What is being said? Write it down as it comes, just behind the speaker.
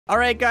All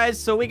right, guys,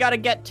 so we got to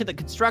get to the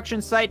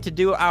construction site to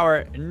do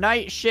our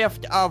night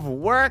shift of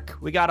work.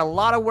 We got a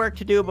lot of work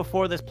to do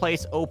before this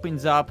place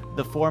opens up.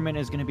 The foreman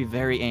is going to be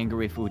very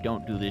angry if we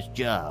don't do this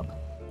job.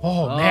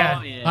 Oh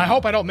man, yeah. I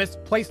hope I don't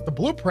misplace the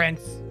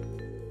blueprints.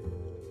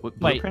 What,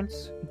 Wait.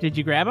 blueprints? Did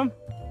you grab him?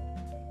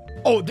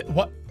 Oh,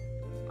 what?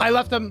 I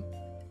left them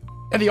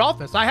in the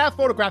office. I have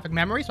photographic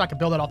memory, so I can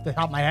build it off the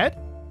top of my head.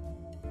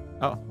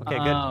 Oh, okay,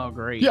 good. Oh,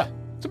 great. Yeah,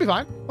 this will be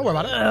fine. Don't worry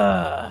about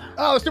it.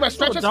 Oh, let's do my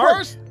stretches dark.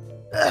 first.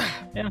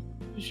 Yeah,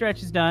 the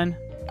stretch is done.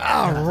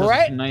 All Those are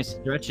right. some nice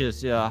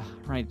stretches, yeah,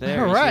 right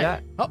there. All You see right.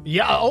 that? Oh,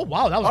 yeah. Oh,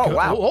 wow. That was Oh, good.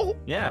 wow. Oh,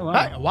 Yeah. Oh,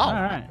 Hey, wow. All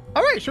right.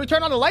 All right. Should we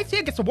turn on the lights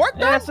here? Get some work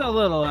Yeah, done? it's a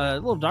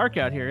little dark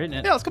out here, isn't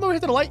it? Yeah, let's come over here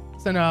to the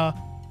lights and All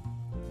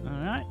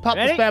right. pop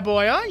Ready? this bad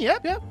boy on.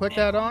 Yep. Put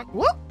that on.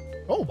 Whoop.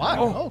 Oh, wow.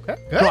 Oh. Okay.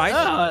 Good. Guys,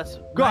 Guys.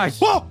 guys.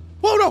 Whoa.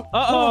 Whoa, no.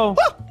 Uh-oh.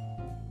 Ah!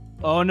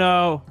 Oh,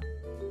 no.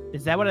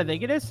 Is that what I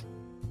think it is?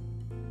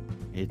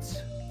 It's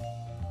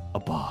a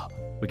Bob.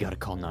 We got to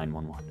call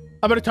 911.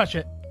 I'm going to touch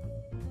it.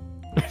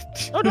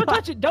 Oh, don't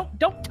touch it.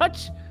 Don't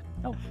touch.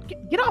 No,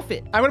 get off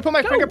it. I'm going to put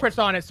my Go. fingerprints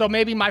on it, so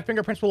maybe my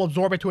fingerprints will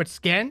absorb it to its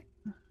skin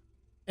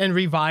and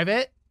revive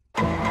it.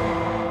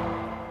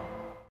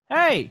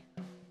 Hey,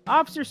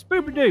 Officer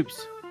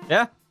Spooper-Doops.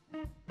 Yeah? Do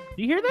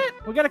you hear that?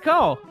 We got a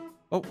call.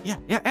 Oh, yeah,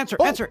 answer,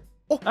 Oh. answer.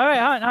 All right,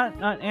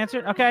 on, answer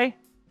it. Okay.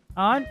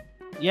 On.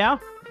 Yeah.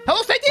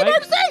 Hello, safety Wait.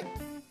 emergency!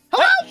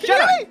 Hello, Hey, can shut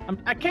you up. hear me?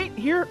 I can't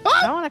hear.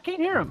 Huh? No, I can't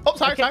hear him. Oh,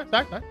 sorry.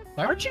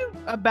 Aren't you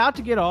about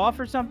to get off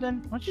or something?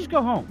 Why don't you just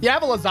go home? Yeah, I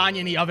have a lasagna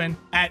in the oven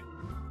at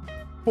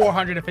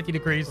 450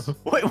 degrees.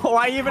 Wait,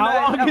 why even?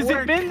 How long at has it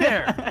work? been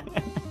there?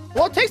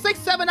 Well, it takes like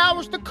 7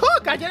 hours to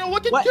cook. I didn't know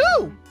what to What?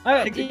 do.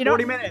 Takes You like know,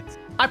 40 minutes.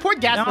 I poured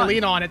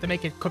gasoline on it to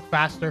make it cook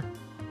faster.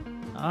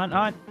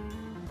 on.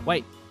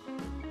 Wait,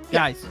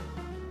 guys.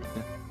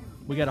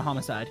 We got a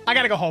homicide. I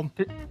gotta go home.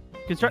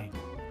 I'm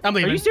Are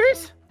leaving. you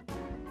serious?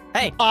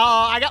 Hey,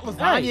 I got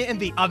lasagna Hey. in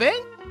the oven.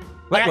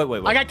 wait.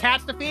 I got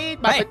cats to feed.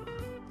 Hey.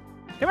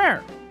 Come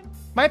here.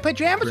 My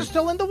pajamas are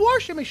still in the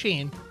washing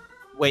machine.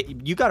 Wait,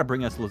 you got to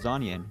bring us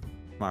lasagna in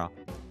tomorrow.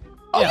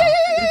 Oh, Yeah,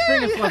 yeah. just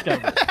bring us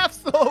leftovers.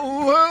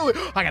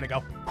 Absolutely. I gotta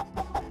go.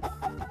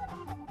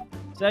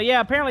 So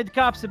yeah, apparently the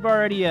cops have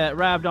already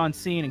arrived on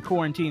scene and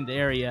quarantined the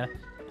area.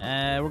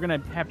 We're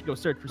gonna have to go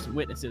search for some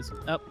witnesses.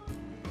 Up,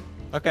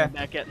 Okay.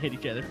 back out, and hit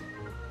each other.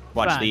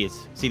 Watch Fine.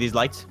 these. See these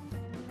lights?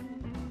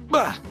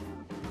 Bah!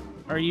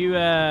 Are you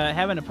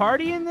having a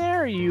party in there?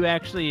 Or are you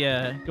actually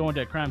going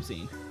to a crime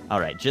scene? All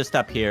right, just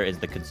up here is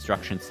the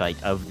construction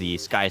site of the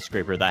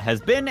skyscraper that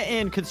has been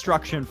in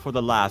construction for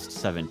the last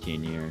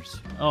 17 years.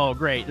 Oh,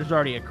 great. There's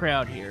already a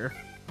crowd here.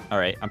 All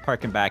right, I'm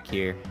parking back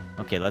here.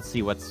 Okay, let's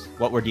see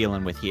what we're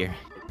dealing with here.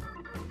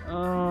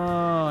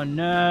 Oh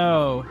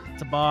no,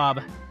 it's a Bob.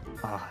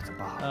 Oh, it's a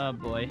Bob. Oh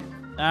boy.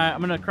 All right, I'm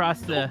gonna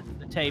cross the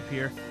tape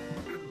here.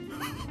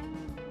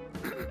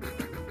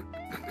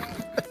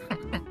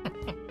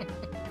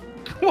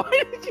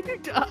 Why did you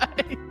die?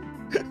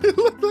 It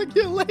looked like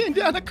you're laying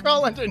down to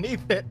crawl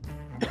underneath it.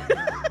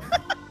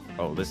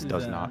 Oh, this is,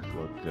 does not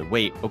look good.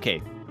 Wait,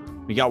 okay.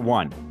 We got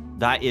one.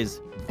 That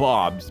is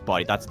Bob's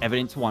body. That's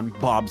evidence one,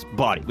 Bob's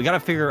body. We got to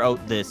figure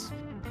out this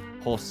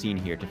whole scene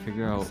here to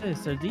figure out. What's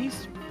this? Are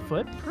these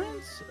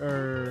footprints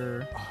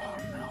or?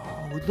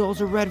 Oh, no.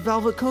 Those are red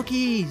velvet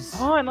cookies.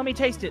 Hold on, let me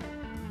taste it.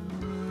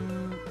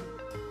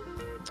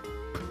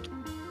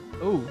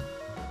 Ooh,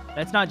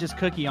 that's not just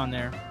cookie on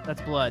there.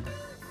 That's blood.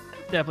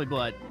 Definitely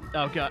blood.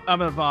 Oh god, I'm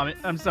gonna vomit.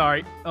 I'm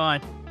sorry. On.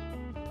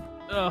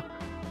 Oh.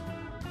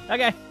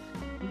 Okay,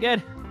 I'm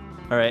good.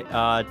 All right,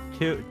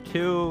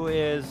 two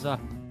is,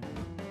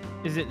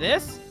 Is it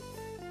this?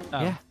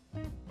 Oh. yeah.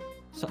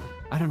 So,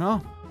 I don't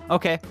know.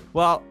 Okay,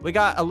 well, we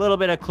got a little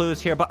bit of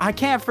clues here, but I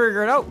can't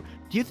figure it out.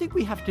 Do you think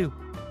we have to?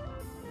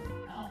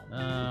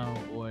 Oh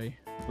boy.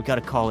 We got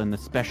to call in the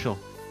special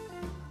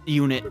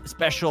unit,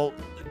 special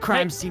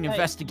crime scene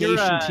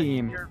investigation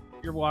team.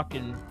 You're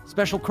walking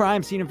Special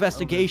crime scene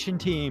investigation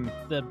team.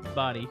 the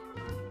body.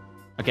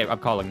 Okay, I'm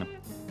calling them.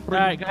 All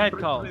right, go ahead,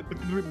 call.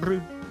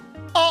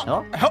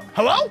 Oh,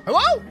 hello?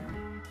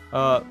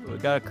 We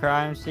got a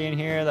crime scene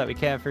here that we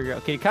can't figure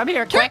out. Okay, come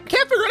here, Can't quick.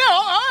 figure it out.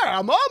 All right,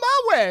 I'm on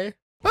my way.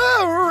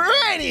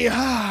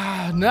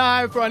 Alrighty.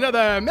 Now for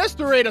another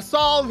mystery to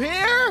solve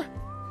here.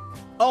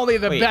 Only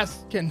the Wait.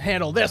 best can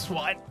handle this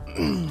one.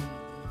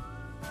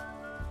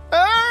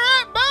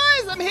 Alright,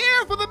 boys, I'm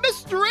here for the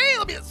mystery.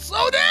 Let me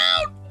slow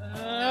down.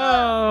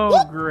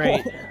 Oh,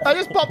 great. I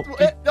just popped.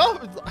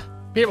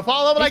 People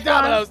fall over like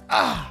dominoes.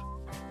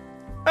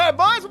 Alright,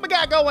 boys, what we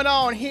got going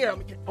on here? Let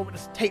me get over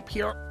this tape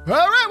here.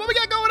 Alright, what we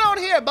got going on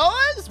here,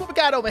 boys? What we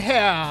got over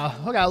here?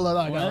 We got a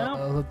little.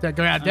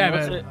 God damn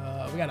what's it. it?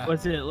 We got a.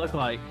 What's it look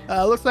like?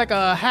 Looks like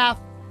a half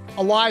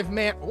alive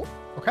man. Oh,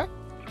 okay.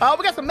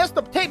 We got some messed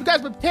up tape. You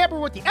guys been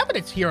tampering with the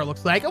evidence here, it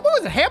looks like. What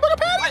was it, hamburger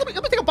patty? Let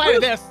me take a bite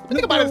of this. Let me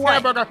take a bite of this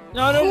hamburger.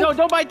 No,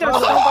 don't bite those.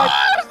 Don't Oh, bite.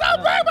 it's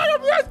not hamburger,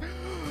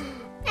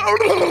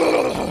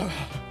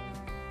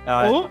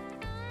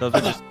 Those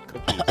are just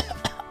cookies.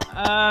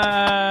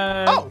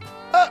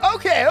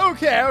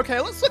 Okay.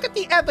 Let's look at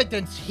the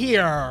evidence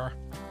here.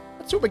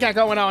 Let's see what we got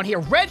going on here.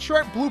 Red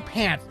shirt, blue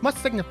pants. Must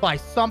signify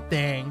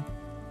something.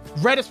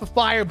 Red is for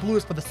fire, blue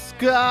is for the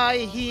sky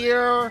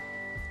here.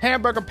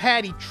 Hamburger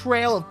patty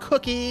trail of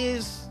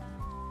cookies.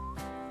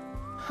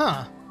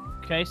 Huh.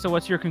 Okay, so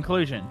what's your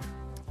conclusion?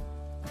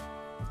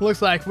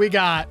 Looks like we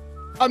got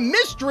a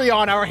mystery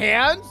on our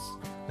hands.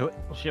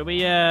 Should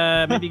we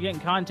maybe get in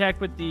contact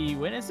with the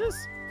witnesses?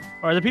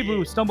 Or the people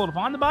who stumbled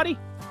upon the body?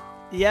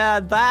 Yeah,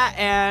 that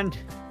and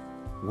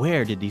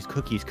where did these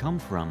cookies come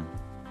from?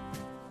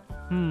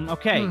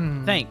 Okay,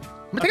 think.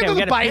 I'm gonna take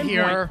another bite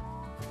here.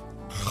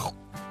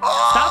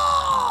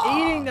 Stop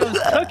eating those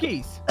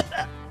cookies.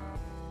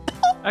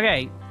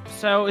 Okay,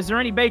 so is there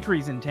any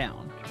bakeries in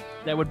town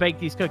that would bake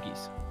these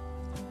cookies?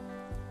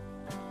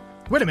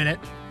 Wait a minute.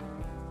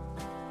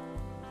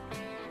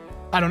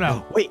 I don't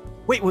know. Wait.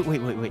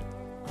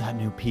 That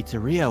new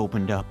pizzeria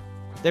opened up.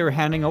 They were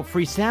handing out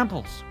free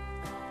samples.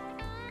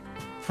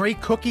 Free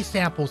cookie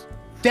samples.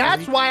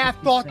 That's why I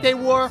thought they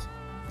were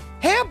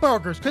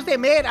hamburgers, because they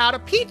made out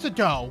of pizza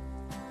dough.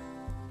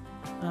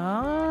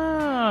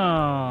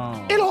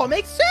 Oh. It all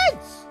makes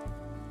sense.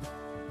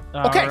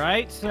 Okay. All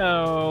right,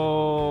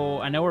 so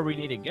I know where we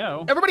need to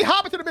go. Everybody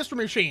hop into the mystery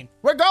machine.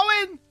 We're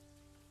going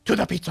to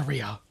the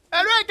pizzeria.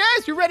 All right,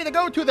 guys, you ready to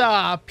go to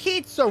the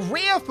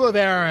pizzeria for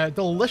their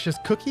delicious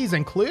cookies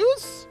and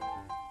clues?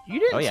 You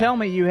didn't tell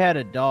me you had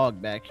a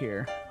dog back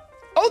here.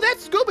 Oh,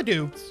 that's Scuba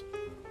Dudes.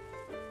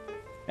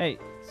 Hey,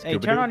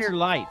 turn on your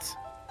lights.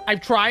 I'm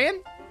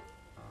trying.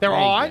 They're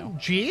on.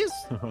 Jeez.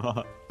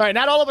 All right,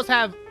 not all of us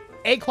have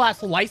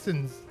A-class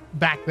license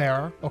back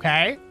there,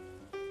 okay?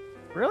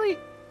 Really?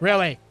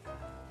 Really.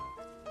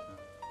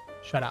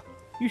 Shut up.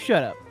 You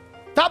shut up.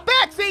 Stop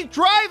backseat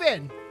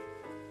driving.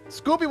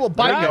 Scooby will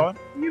bite you.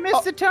 You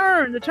missed the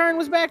turn. The turn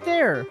was back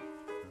there.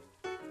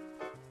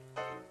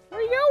 Where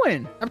are you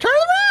going? I'm turning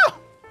around.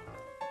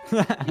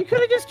 You could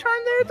have just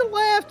turned there at the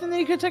left, and then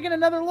you could have taken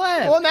another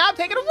left. Well, now I'm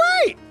taking a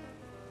right.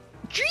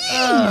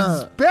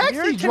 Jeez.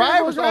 Backseat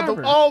drivers are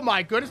the... Oh,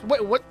 my goodness.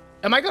 Wait, what?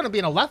 Am I going to be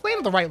in the left lane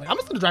or the right lane? I'm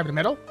just going to drive in the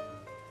middle.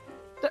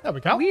 There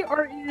we go. We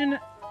are in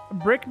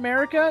Brick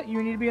America.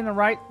 You need to be in the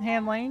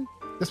right-hand lane.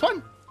 This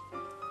one?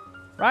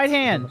 Right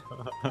hand.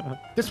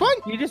 This one?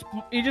 You just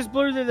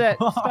blew through that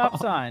stop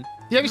sign. Do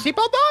you have your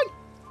seatbelt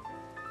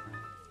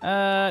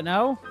on?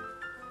 No.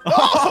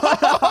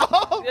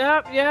 Oh!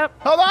 Yep.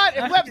 Hold on,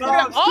 it flipped.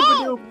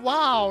 Oh,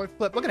 wow, it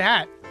flipped. Look at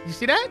that. You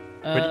see that?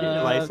 Where'd you get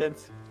your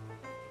license?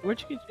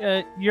 Where'd you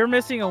get? You're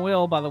missing a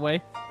wheel, by the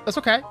way. That's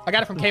okay. I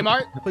got it from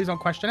Kmart. Please don't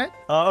question it.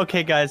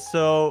 Okay, guys.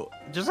 So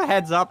just a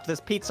heads up, this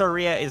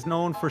pizzeria is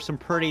known for some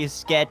pretty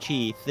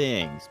sketchy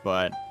things,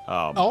 but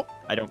I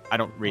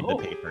don't read the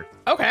paper.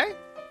 Okay.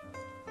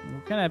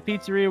 What kind of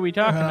pizzeria are we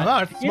talking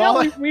about? You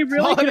know, we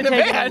really could have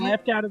taken a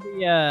left out of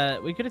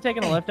the. We could have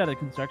taken a left out of the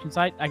construction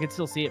site. I could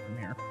still see it from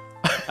here.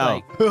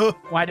 Like,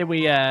 why did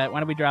we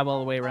drive all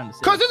the way around the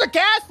city? Because there's a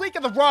gas leak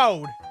in the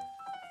road.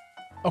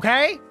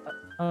 Okay.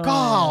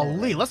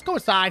 Golly, let's go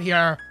inside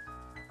here.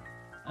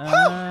 What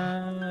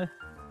are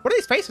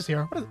these faces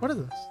here? What is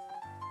this?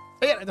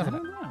 Yeah, I don't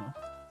know.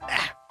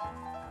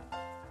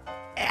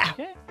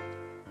 Okay.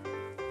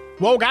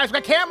 Whoa, guys, we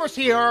got cameras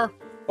here.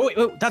 Oh,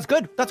 wait, that's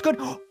good. That's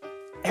good.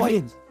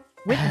 Evidence.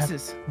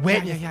 Witnesses.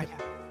 Yeah.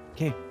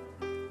 Okay,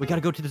 we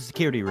gotta go to the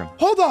security room.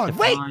 Hold on,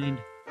 wait.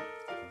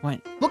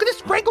 What? Look at the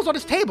sprinkles on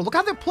this table. Look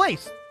how they're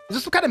placed. Is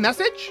this some kind of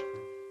message?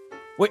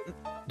 Wait,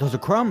 those are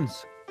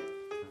crumbs.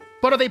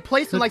 But are they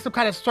placed in like some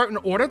kind of certain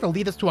order to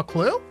lead us to a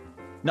clue?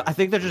 No, I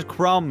think they're just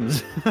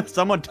crumbs.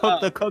 Someone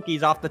took the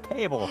cookies off the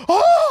table.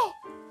 Oh!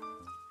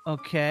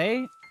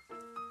 Okay.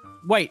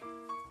 Wait,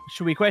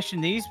 should we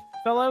question these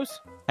fellows?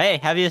 Hey,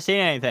 have you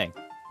seen anything?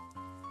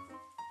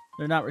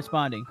 They're not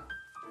responding.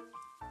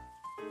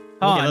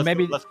 Hold on,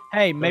 maybe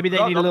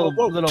they need a little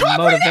Talk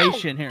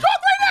motivation here. Talk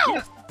right now!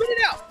 Yeah, spit it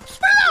out!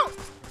 Spit it out!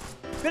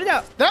 Spit it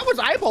out! That one's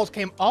eyeballs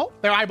came. Oh,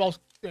 their eyeballs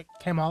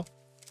came off.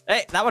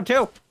 Hey, that one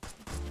too.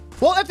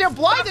 Well, if they're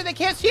blind, then they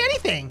can't see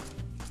anything.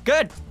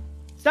 Good.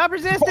 Stop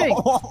resisting!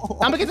 I'm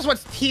gonna get this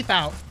one's teeth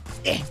out.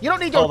 You don't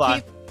need your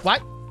teeth.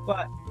 What?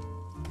 What?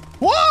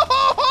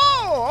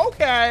 Whoa!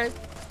 Okay.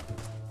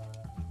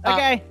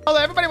 Okay. Hold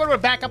on, everybody want to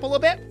back up a little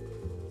bit?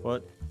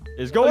 What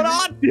is going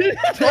on?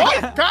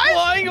 Guys?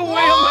 Flying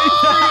away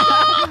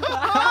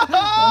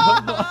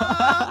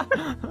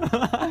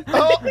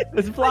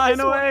It's flying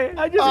away.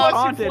 I just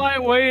watched it fly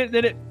away, and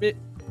then it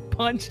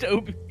punched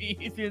OP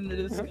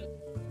into the sky.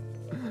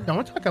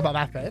 Don't talk about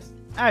that face.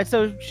 All right,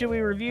 so should we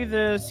review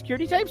the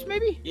security tapes,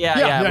 maybe?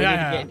 Yeah. We need to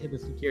get into the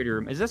security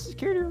room. Is this the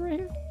security room right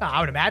here? I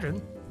would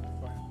imagine.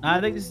 I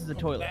think this is the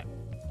toilet.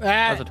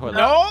 That's a toilet.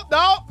 No.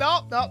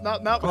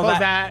 Close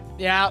that.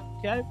 Yeah.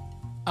 Okay. Is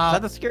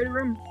that the security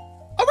room?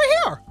 Over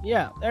here.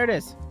 Yeah, there it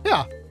is.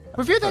 Yeah.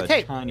 Review that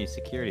tape. Tiny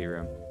security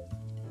room.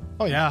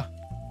 Oh yeah.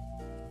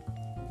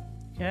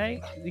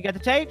 Okay. You got the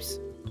tapes?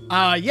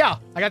 Yeah.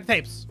 I got the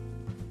tapes.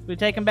 We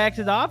take them back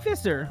to the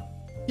office, or?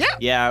 Yeah.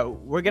 Yeah,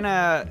 we're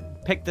gonna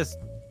pick this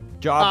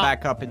job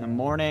back up in the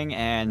morning,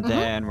 and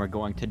then we're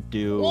going to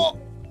do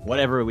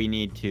whatever we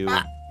need to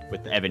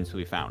with the evidence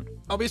we found.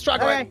 I'll be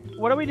struggling. Okay,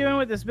 what are we doing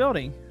with this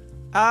building?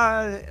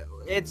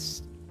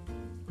 It's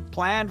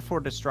planned for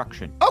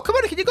destruction. Oh, come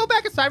on. Can you go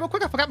back inside real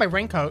quick? I forgot my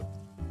raincoat.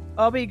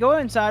 Obi, go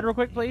inside real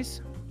quick,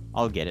 please.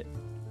 I'll get it.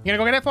 You gonna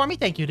go get it for me?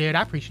 Thank you, dude.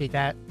 I appreciate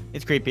that.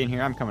 It's creepy in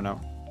here. I'm coming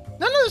out.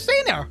 No, just stay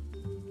in there.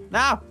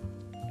 No.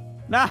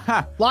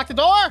 Nah. Lock the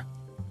door.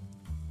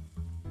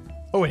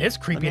 Oh, it is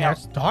creepy in there. out.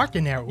 It's dark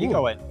in there. Ooh. You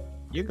go in.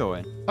 You go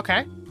in.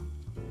 Okay.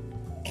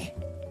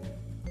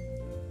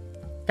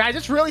 Guys,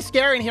 it's really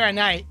scary in here at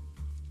night.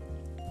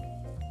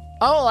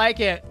 I don't like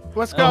it.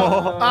 Let's go.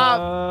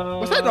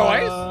 What's that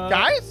noise,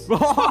 guys?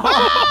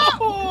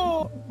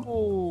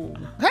 Oh.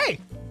 Hey,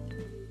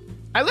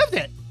 I lived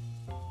it.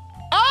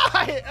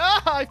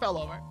 I fell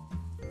over.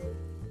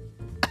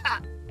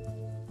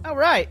 All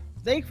right.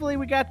 Thankfully,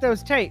 we got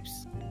those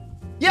tapes.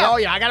 Yeah, oh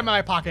yeah, I got them in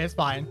my pocket. It's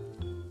fine.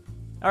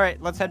 All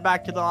right, let's head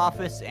back to the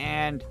office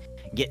and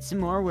get some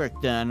more work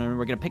done, and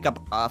we're gonna pick up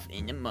off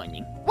in the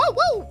morning. Woo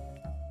woo.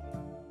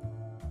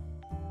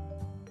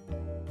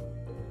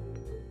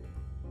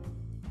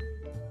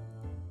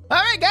 All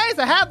right, guys,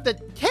 I have the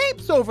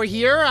tapes over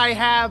here. I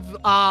have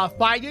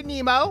Finding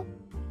Nemo,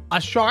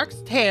 A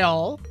Shark's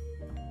Tale,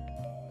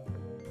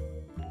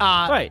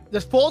 Right.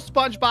 this full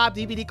SpongeBob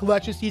DVD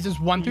collection, seasons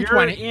 1 through You're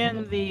 20.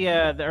 in the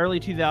early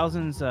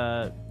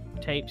 2000s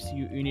tapes.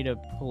 You need to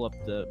pull up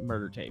the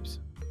murder tapes.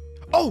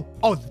 Oh,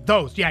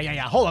 those. Yeah.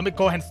 Hold on, let me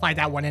go ahead and slide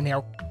that one in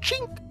there.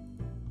 Chink.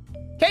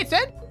 Okay, it's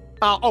in.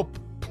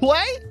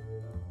 Play.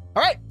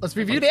 All right, let's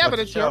review the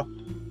evidence here.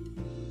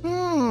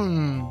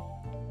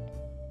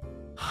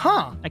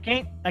 Huh.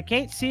 I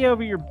can't see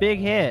over your big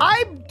head.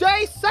 I'm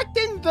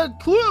dissecting the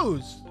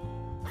clues.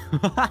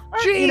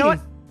 Jeez. You know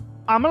what?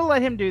 I'm gonna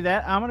let him do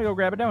that. I'm gonna go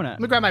grab a donut. Let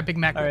me grab my Big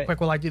Mac real All right.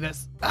 quick while I do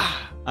this.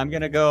 I'm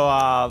gonna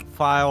go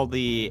file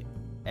the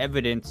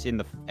evidence in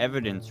the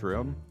evidence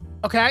room.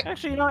 Okay.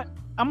 Actually, you know what?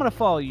 I'm gonna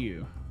follow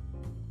you.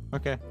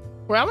 Okay.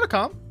 Well, I'm gonna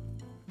come.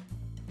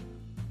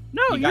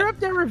 No, You you're got- Oh, up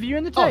there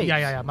reviewing the tapes.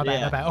 Yeah. My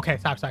Yeah. bad. Okay,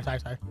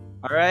 sorry.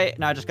 All right,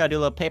 now I just gotta do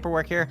a little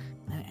paperwork here.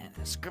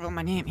 Scribble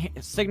my name here.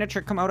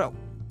 Signature Komodo.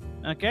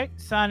 Okay,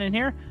 sign in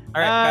here.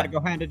 All right, gotta go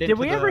hand it in. Did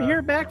we ever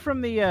hear back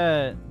from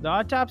the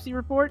autopsy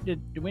report?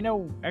 Did we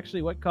know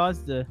actually what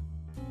caused the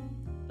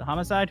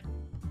homicide?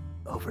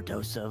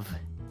 Overdose of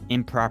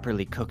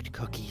improperly cooked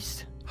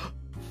cookies.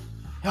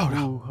 Oh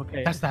no, Ooh,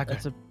 okay. That's not good.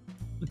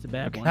 That's a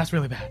bad Okay. one. that's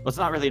really bad. Well, it's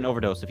not really an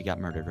overdose if he got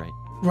murdered, right?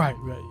 Right.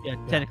 Yeah,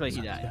 technically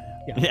he died.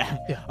 Yeah.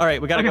 Yeah. All right,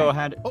 we gotta go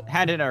Okay.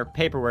 hand in our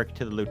paperwork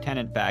to the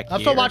lieutenant back I'm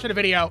here. still watching the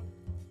video.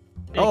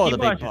 Yeah, Oh, keep the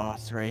big watching.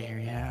 boss right here.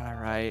 Yeah,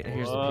 all right.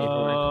 Here's the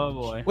paperwork. Oh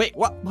boy. Wait,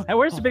 what? Hey,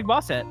 where's the big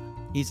boss at?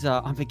 He's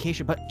on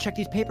vacation, but check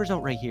these papers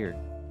out right here.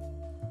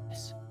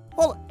 Yes.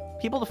 Hold on.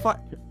 People to fight.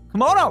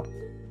 Komodo!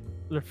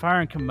 They're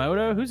firing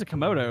Komodo. Who's a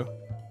Komodo?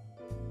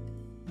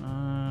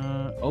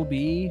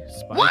 OB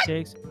spy What?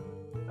 takes.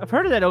 I've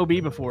heard of that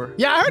OB before.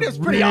 Yeah, I heard it's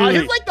pretty odd.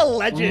 He's like the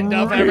legend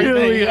of everything.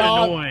 Really You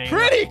know? annoying.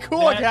 Pretty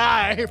cool That-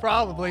 guy,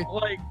 probably.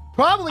 Like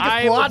Probably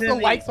I gets was lots in of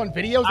the- likes on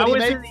videos I that he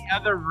was in makes. the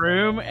other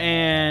room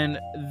and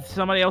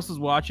somebody else was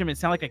watching him. It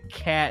sounded like a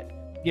cat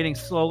getting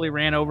slowly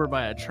ran over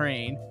by a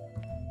train.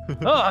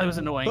 Oh, it was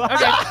annoying.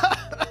 Okay.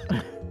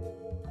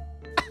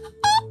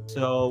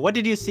 So, what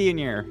did you see in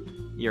your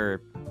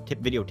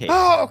videotape?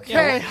 Oh,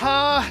 okay.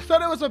 So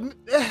there was a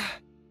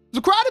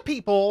crowd of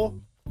people.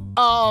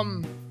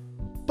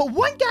 But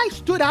one guy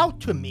stood out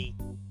to me.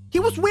 He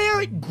was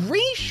wearing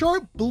green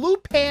shirt, blue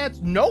pants,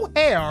 no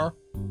hair.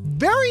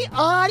 Very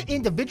odd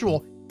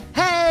individual.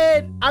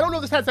 I don't know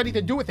if this has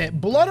anything to do with it,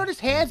 blood on his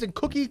hands and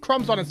cookie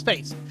crumbs on his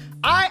face.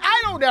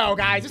 I don't know,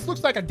 guys. This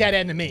looks like a dead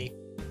end to me.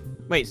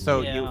 Wait,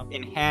 so Yeah. you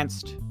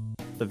enhanced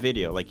the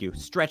video, like you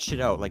stretched it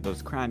out like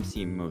those crime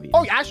scene movies.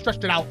 Oh, yeah, I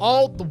stretched it out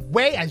all the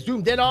way. I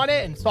zoomed in on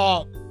it and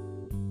saw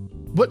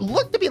what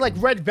looked to be like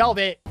red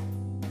velvet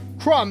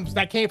crumbs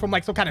that came from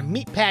like some kind of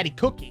meat patty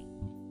cookie.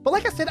 But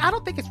like I said, I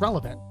don't think it's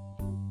relevant.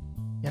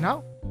 You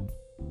know?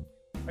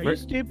 Are you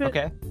stupid?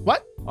 Okay.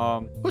 What?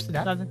 Who said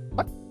that? Nothing.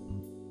 What?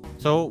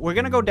 So we're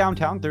gonna go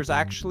downtown. There's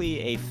actually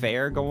a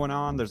fair going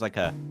on. There's like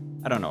I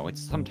don't know,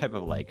 it's some type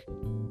of like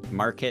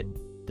market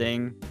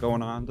thing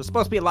going on. There's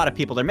supposed to be a lot of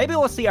people there. Maybe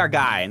we'll see our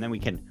guy and then we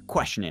can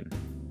question him,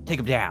 take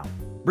him down,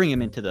 bring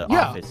him into the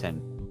Yeah. office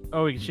and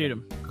Oh, we can shoot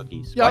him.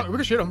 cookies. Yeah, What? we're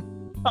gonna shoot him.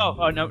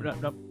 Oh, no.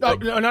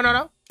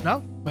 Oh,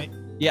 no. Wait,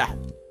 Yeah.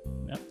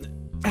 Yep.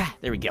 Ah,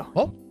 there we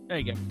go. There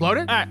you go.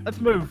 loaded? All right,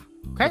 let's move.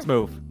 Okay, Let's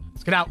move.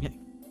 let's get out.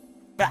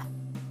 Ah.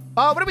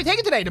 What are we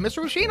taking today? The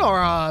mystery machine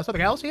or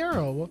something else here?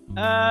 Or what?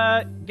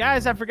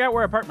 Guys, I forgot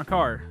where I parked my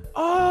car.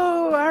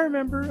 Oh, I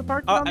remember. I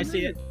parked. Oh, on I the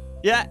see road. it.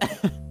 Yeah.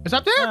 It's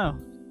up there? Oh.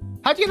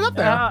 How'd you get it up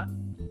there?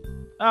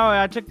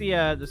 I took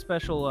the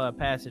special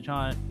passage. Hold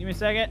on. Give me a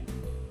second.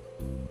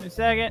 Give me a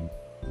second.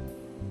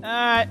 All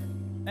right.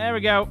 There we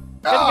go.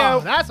 Good to Oh,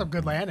 go. that's some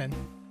good landing.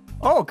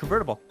 Oh,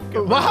 convertible.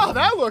 Wow,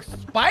 that looks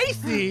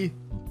spicy.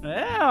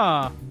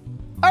 Yeah.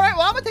 All right,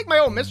 well, I'm gonna take my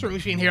own mystery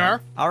machine here.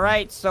 All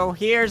right, so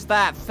here's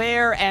that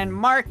fair and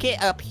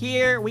market up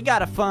here. We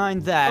gotta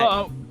find that.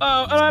 Oh,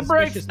 my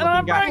brakes. suspicious Oh, my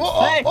looking guy. brakes.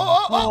 Oh, Hey.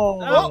 oh, oh,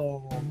 oh,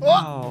 oh, Oh,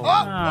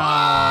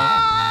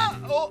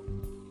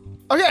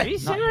 Okay. Are you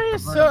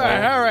serious? All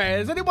right.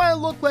 Does anyone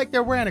look like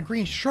they're wearing a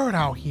green shirt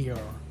out here?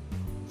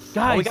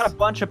 Guys, we got a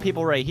bunch of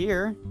people right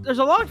here. there's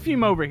a log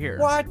fume over here.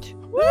 What?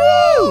 Woo!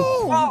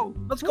 Whoa!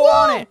 Let's go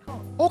on it.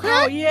 Okay.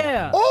 Oh,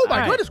 yeah. Oh, my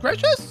All right. goodness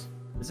gracious.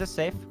 Is this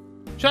safe?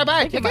 Should I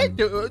buy a Think about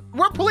ticket?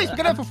 We're police. We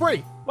get in for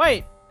free.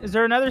 Wait, is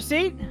there another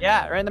seat?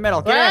 Yeah, right in the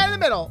middle. Get Right in. in the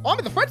middle. Oh, I'm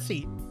in the front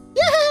seat.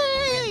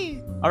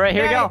 Yay! All right,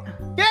 here we Okay. go.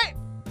 Okay.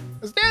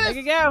 Let's do There this.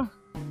 you go.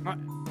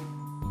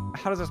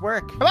 How does this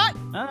work? Come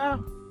on.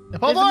 Uh-oh. Yeah,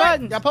 pull There's the for it.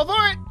 buttons. Yeah, pull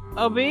for it.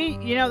 OB,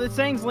 you know, this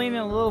thing's leaning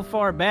a little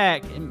far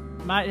back. It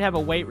might have a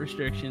weight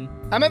restriction.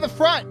 I'm in the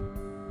front.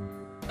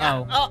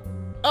 Oh.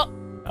 Uh-oh.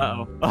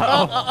 Uh-oh.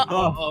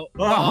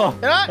 Oh.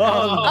 You know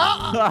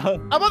what?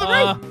 I'm on the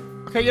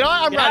roof. Okay, you know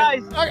what? I'm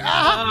Guys. ready. Get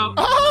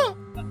Uh-oh.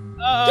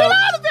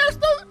 out of there.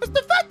 It's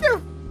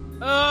defective.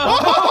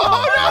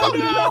 Oh,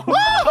 no.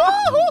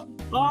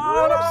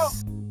 Oh,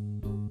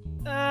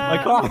 no. My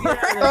car.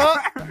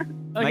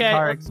 My Okay.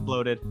 car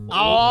exploded.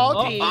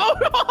 Oh, geez.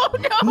 Oh,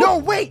 no. No,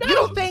 wait. You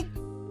don't think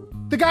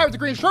the guy with the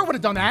green shirt would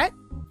have done that?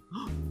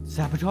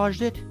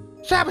 Sabotaged it?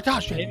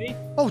 Sabotage it. Maybe.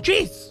 Oh,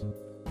 jeez.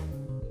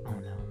 Oh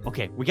no.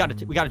 Okay, we gotta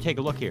take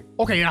a look here.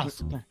 Okay, yeah.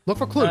 Look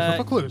for clues. Look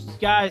for clues.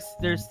 Guys,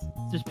 there's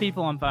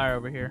people on fire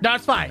over here. No,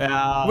 it's fine.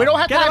 We don't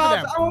have get time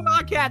him for out. them. Oh,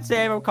 I can't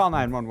save him. Call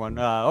 911.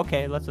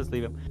 Okay, let's just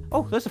leave him.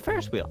 Oh, there's a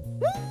Ferris wheel.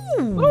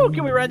 Ooh,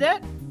 can we ride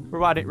that? We're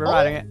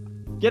riding it.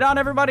 Get on,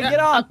 everybody. Get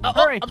on.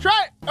 Hurry. I'm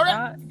trying.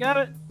 Okay. Got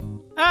it. All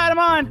right, I'm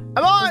on.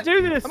 I'm on. Let's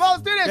do this. Come on,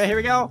 let's do this. Okay, here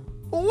we go.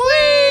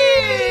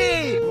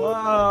 Whee! Whoa.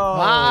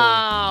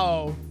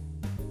 Wow.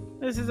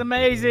 This is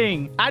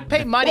amazing. I'd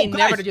pay money Oh,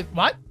 never guys. to just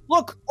what?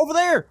 Look over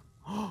there.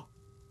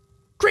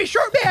 Green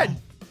shirt man.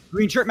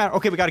 Green shirt man.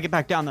 Okay, we gotta get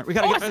back down there. We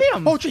gotta Oh, I get. see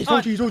him. Oh jeez. Oh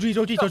jeez. Oh jeez.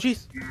 Oh jeez. Oh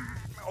jeez.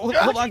 Hold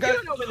What on, you guys.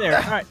 doing over there?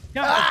 All right.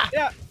 Come on.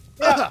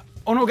 Yeah.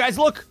 Oh no, guys!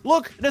 Look!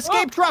 An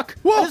escape truck!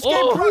 Whoa. An escape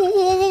Whoa. truck!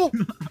 Whoa.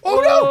 Whoa.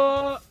 Oh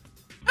no.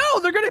 Oh,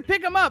 they're gonna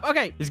pick him up.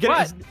 Okay. He's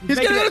what? He's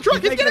getting in a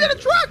truck. He's getting in a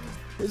truck.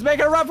 He's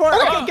making a run for it.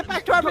 Oh, Okay, get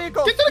back to our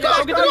vehicle. Get to the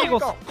car. Get the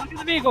vehicles. Get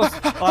the vehicles.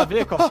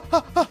 Vehicle.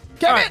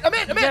 Okay, I'm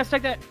in. Yes,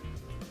 take that.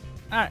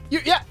 All right.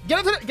 Yeah. Get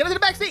into the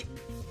back seat.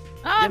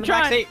 I'm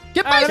trying.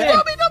 Get All right, back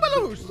I'm seat. in.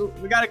 No lose.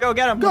 We gotta go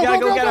get him. Go. We gotta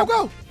Go. get him.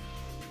 Go.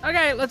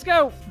 Okay, let's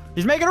go.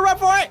 He's making a run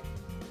for it.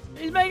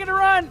 He's making a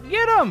run.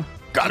 Get him.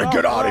 Gotta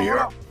get out of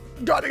here.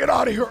 Gotta get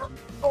out of here.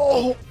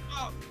 Oh.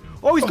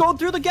 Oh, he's going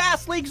through the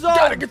gas leak zone.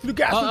 Gotta get to the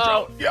gas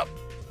zone. Yep.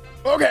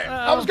 Okay.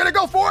 I was gonna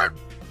go for it.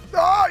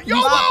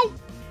 YOLO.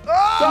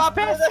 Stop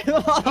He's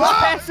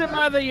passing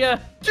by the.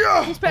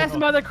 He's passing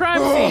by the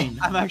crime scene.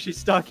 I'm actually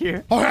stuck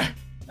here. Okay.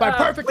 My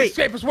perfect wait.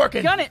 escape is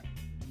working. Gun it.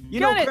 You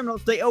Got know, it.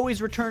 criminals, they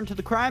always return to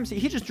the crime scene.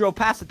 He just drove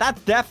past it.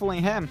 That's definitely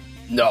him.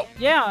 No.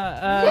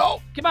 Yeah.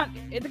 Well. Come on.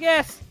 Hit the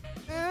gas.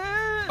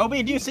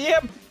 Obi, do you see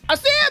him? I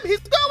see him. He's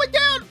going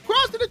down,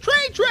 crossing the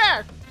train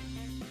track.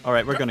 All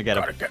right, we're gonna get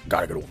him.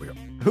 Gotta get over here.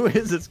 Who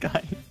is this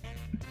guy?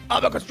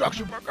 I'm a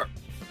construction worker.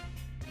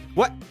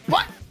 What?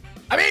 What?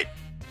 I mean,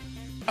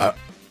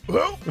 who?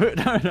 No,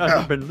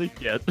 hasn't been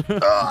leaked yet.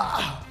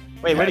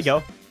 Wait, where'd he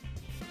go?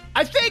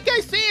 I think I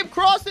see him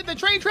crossing the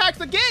train tracks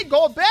again,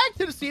 going back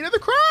to the scene of the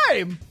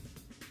crime.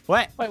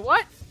 What? Wait,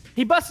 what?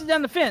 He busted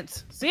down the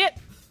fence. See it?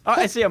 Oh,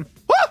 I see him.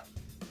 Huh?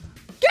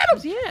 Get him!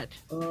 See it?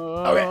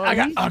 Okay, I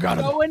got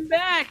him. Going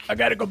back. I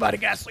gotta go by the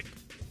gas leak.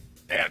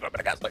 I gotta go by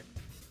the gas leak.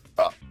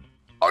 Oh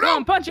Come no!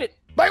 on, punch it.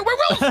 My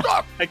wheel's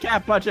stuck! I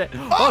can't punch it.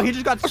 Oh, he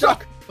just got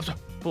stuck. Stuck.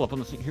 Pull up on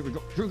the thing. Here we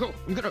go. Here we go.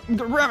 I'm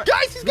gonna ram it.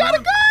 Guys, he's got a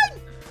gun!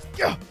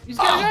 Yeah. He's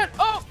got a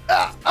gun.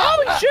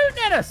 Oh, he's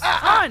shooting at us.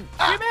 On.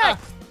 Get back.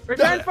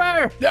 Return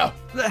fire. No.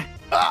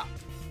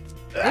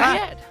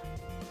 Idiot.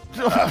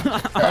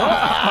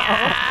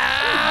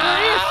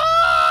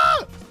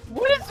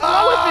 What is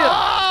wrong with him?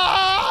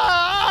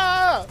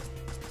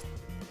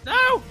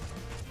 No.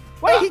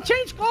 Wait, he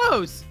changed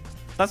clothes.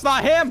 That's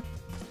not him.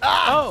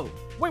 Oh.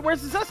 Wait,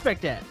 where's the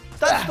suspect at?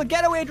 That's the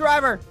getaway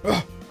driver.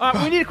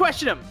 We need to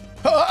question him.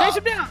 Chase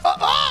him down.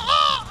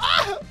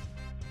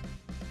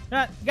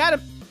 Got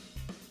him.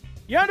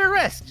 You're under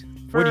arrest.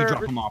 Where do you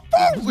drop him off?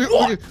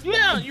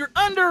 Yeah, you're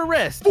under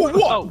arrest. For what?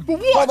 Oh, For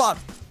what? Hold on.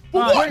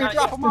 For Uh, what? Where do you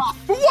drop him off?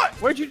 For what?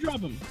 where'd you drop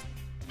him?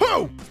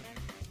 Who?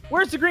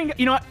 Where's the green guy?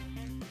 You know what?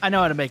 I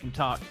know how to make him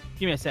talk.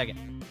 Give me a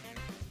second.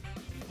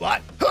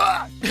 What?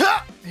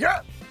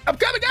 Here. I'm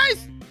coming,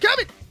 guys.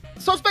 Coming.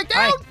 Suspect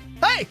down.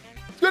 Hey.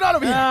 What's going on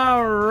over here?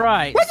 All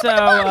right. Where's So, the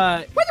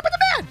man? Where's the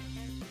man?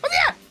 What's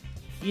he at?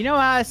 you know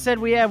how I said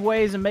we have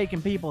ways of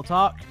making people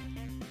talk?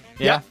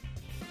 Yeah.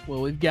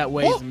 Well, we've got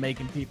ways Oh. of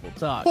making people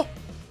talk. Oh.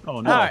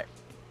 Oh no. All right.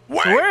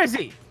 Wait. So where is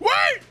he?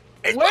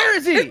 Wait. Where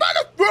is he? He's by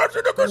the first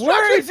in the construction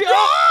Where is he?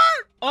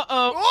 yard.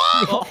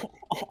 Uh-oh.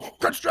 Oh.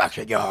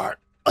 Construction yard.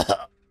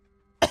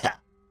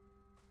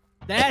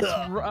 That's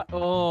right.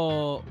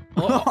 Oh.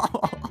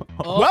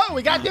 Well,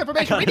 we got the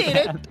information we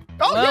needed.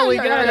 Oh, Well, we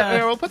yeah, got,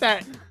 yeah, we'll put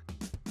that.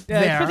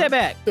 Yeah, There. put that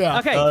back. Yeah.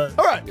 Okay. All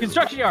right.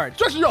 Construction yard.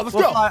 Construction yard. Let's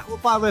We'll go.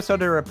 file this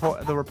under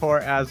the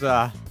report as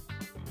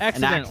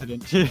An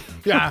Accident. accident.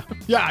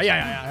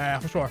 Yeah,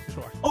 for sure.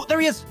 Oh, there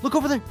he is. Look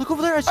over there. Look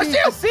over there. I see him.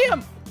 I see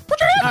him. Put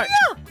your hands in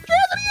the air! Put your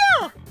hands in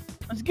the air!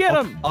 Let's get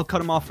him. I'll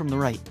cut him off from the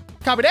right.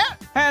 Copy that.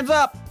 Hands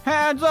up.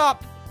 Hands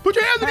up. Put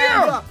your hands in the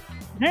Hands air! up.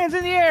 Hands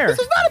in the air. This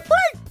is not a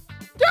prank!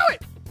 Do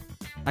it!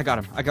 I got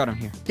him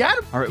here. Got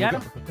him? All right. Got we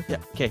him? Yeah.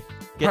 Okay.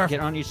 Get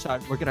on each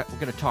side. We're gonna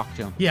talk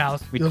to him. Yeah,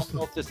 let's We don't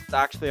know if this is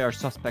actually our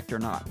suspect or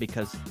not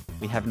because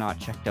we have not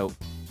checked out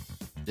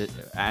the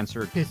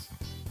answer.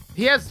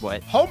 He has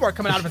What? homework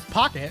coming out of his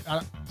pocket.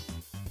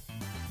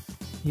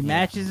 He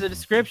matches the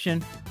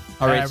description.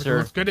 All right, Everything sir.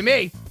 looks good to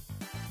me.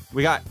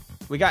 We got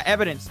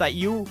evidence that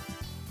you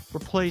were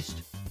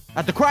placed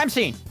at the crime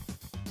scene.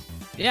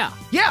 Yeah.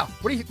 Yeah,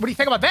 what do you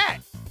think about that?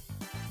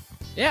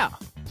 Yeah.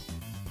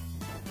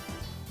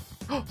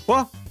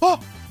 What? Oh,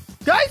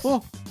 guys,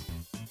 Oh.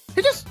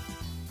 he just...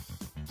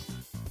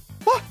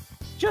 What?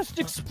 Just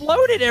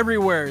exploded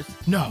everywhere.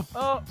 No.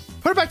 Oh.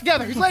 Put it back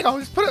together. His Lego.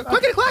 Just put it.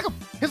 Clickety clack him.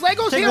 His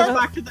Lego's Take here. us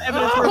back to the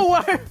evidence. Oh, room.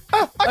 what? I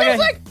got Okay. his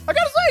leg. I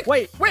got his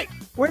leg. Wait.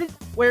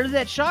 Where did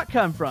that shot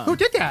come from? Who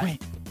did that?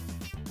 Wait.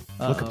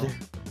 Look up Uh-oh. there.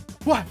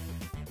 What?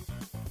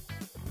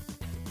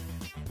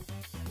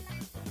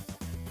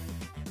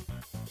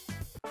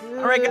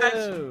 All right, guys.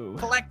 Whoa.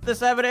 Collect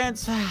this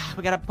evidence.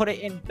 We gotta put it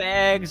in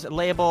bags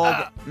labeled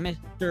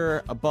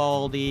Mr.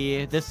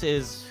 Baldi. This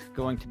is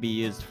going to be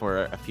used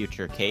for a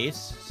future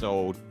case,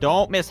 so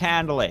don't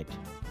mishandle it.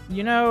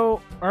 You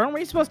know, aren't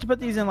we supposed to put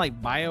these in like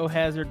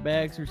biohazard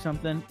bags or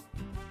something?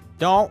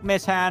 Don't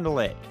mishandle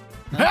it.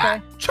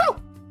 Okay. Choo!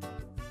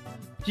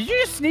 Did you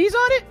just sneeze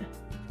on it?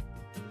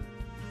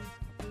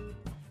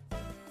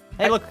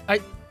 Hey, look,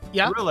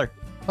 Yeah. ruler.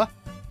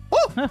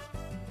 Oh!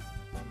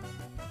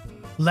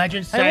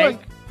 Legends Hey, say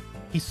look.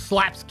 he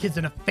slaps kids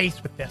in the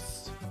face with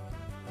this.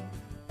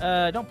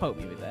 Don't poke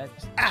me with that.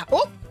 Just, Ah!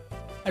 Oh!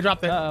 I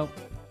dropped it. uh-oh.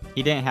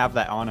 He didn't have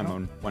that on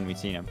him when we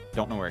seen him.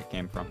 Don't know where it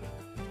came from.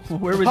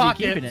 Where was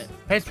he keeping it?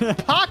 His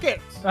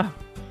pockets.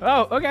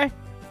 Oh, okay.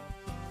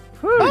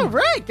 Whew. All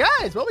right,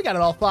 guys. Well, we got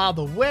it all filed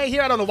away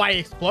here. I don't know why he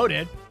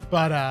exploded,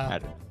 but I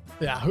don't-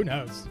 yeah, who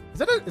knows?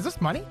 Is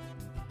this money?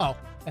 Oh,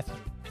 that's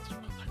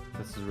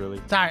This is really.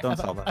 sorry. Don't I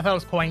sell thought that. it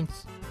was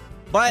coins.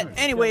 But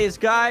anyways,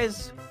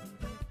 guys,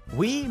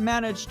 we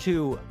managed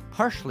to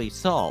partially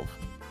solve.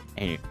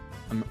 And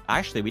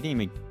actually, we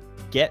didn't even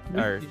get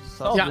our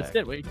solved Yeah. this,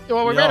 did we?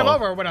 Well, we ran him Yo.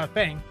 over with a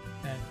thing.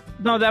 And,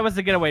 No, that was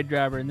the getaway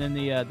driver, and then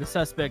the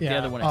suspect, the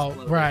other one Oh,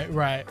 exploded.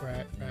 right.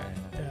 Yeah.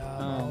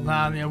 Well,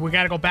 now, we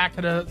got to go back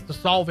to the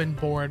solving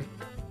board.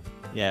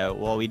 Yeah,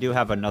 well, we do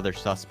have another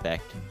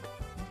suspect.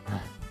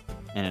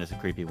 And it's a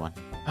creepy one.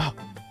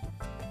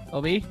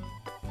 OB?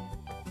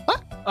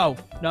 What? Oh,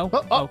 no?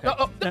 Oh, okay.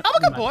 I'm a Never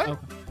good mind. boy.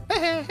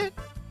 Okay.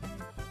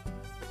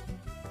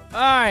 All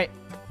right.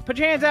 Put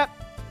your hands up.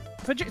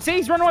 See,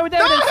 he's running away with No,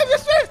 evidence. I'm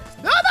just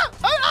no,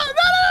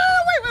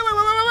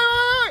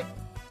 wait.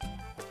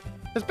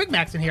 There's Big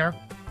Macs in here.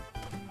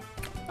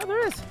 Oh,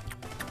 there is.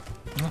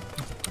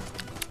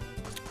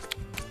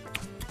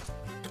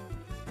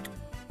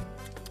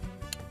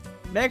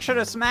 Make sure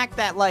to smack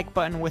that like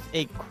button with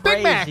a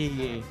Big Mac.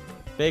 crazy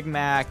Big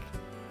Mac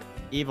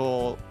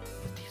evil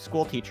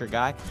school teacher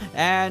guy.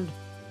 And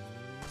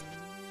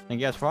thank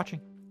you guys for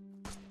watching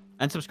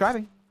and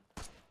subscribing.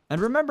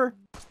 And remember,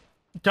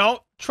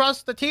 Don't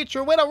trust the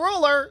teacher with a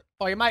ruler,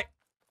 or you might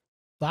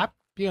slap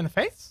you in the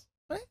face.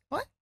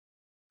 What?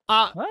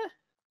 What?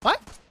 What?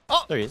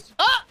 Oh, there he is.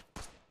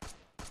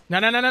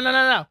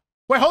 No.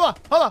 Wait, hold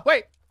on.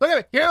 Wait, look at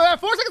me. Here,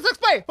 4 seconds to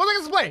explain. 4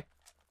 seconds to explain.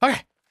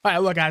 Okay. All right,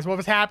 look, guys. What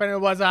was happening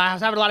was I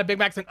was having a lot of Big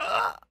Macs and.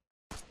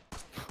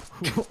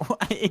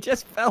 It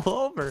just fell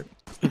over.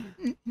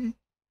 It's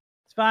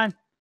fine.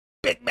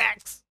 Big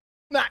Macs.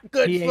 Not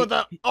good He for ate-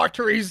 the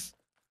arteries.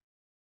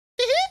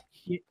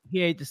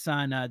 He ate the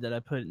cyanide that I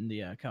put in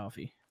the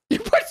coffee. You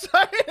put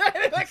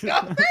cyanide in the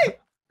coffee?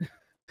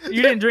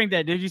 You didn't drink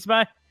that, did you,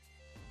 Spy?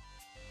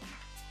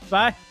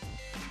 Spy?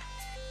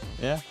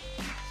 Yeah.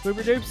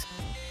 Spooper doops?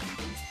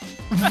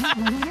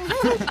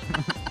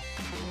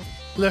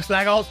 Looks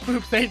like all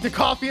spoops ate the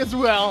coffee as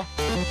well.